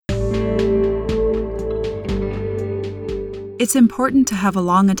It's important to have a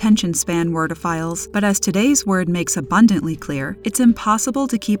long attention span, wordophiles, but as today's word makes abundantly clear, it's impossible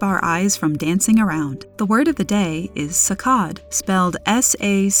to keep our eyes from dancing around. The word of the day is saccade, spelled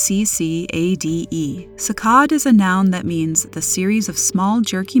S-A-C-C-A-D-E. Saccade is a noun that means the series of small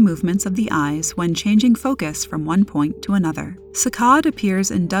jerky movements of the eyes when changing focus from one point to another. Saccade appears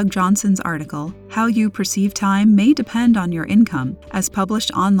in Doug Johnson's article, How You Perceive Time May Depend on Your Income, as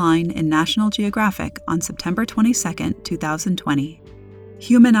published online in National Geographic on September 22, 2020.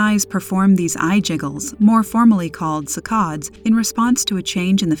 Human eyes perform these eye jiggles, more formally called saccades, in response to a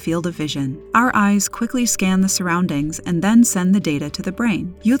change in the field of vision. Our eyes quickly scan the surroundings and then send the data to the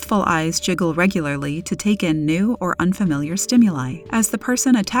brain. Youthful eyes jiggle regularly to take in new or unfamiliar stimuli. As the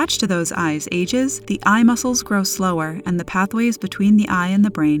person attached to those eyes ages, the eye muscles grow slower and the pathways between the eye and the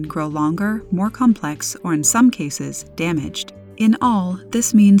brain grow longer, more complex, or in some cases, damaged. In all,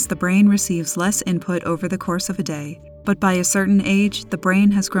 this means the brain receives less input over the course of a day. But by a certain age, the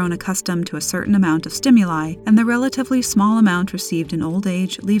brain has grown accustomed to a certain amount of stimuli, and the relatively small amount received in old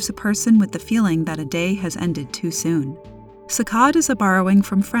age leaves a person with the feeling that a day has ended too soon. Saccade is a borrowing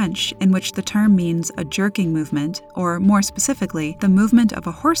from French, in which the term means a jerking movement, or more specifically, the movement of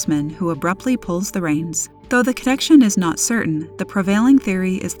a horseman who abruptly pulls the reins. Though the connection is not certain, the prevailing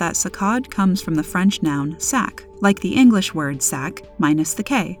theory is that saccade comes from the French noun sac, like the English word sac minus the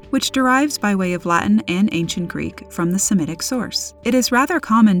K, which derives by way of Latin and ancient Greek from the Semitic source. It is rather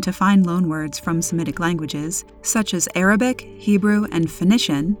common to find loanwords from Semitic languages, such as Arabic, Hebrew, and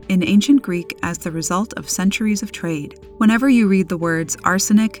Phoenician, in ancient Greek as the result of centuries of trade. Whenever you read the words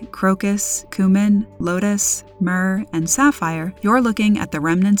arsenic, crocus, cumin, lotus, myrrh, and sapphire, you're looking at the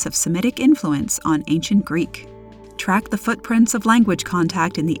remnants of Semitic influence on ancient Greek. Track the footprints of language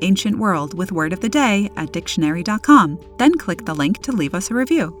contact in the ancient world with Word of the Day at dictionary.com, then click the link to leave us a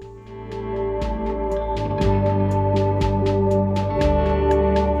review.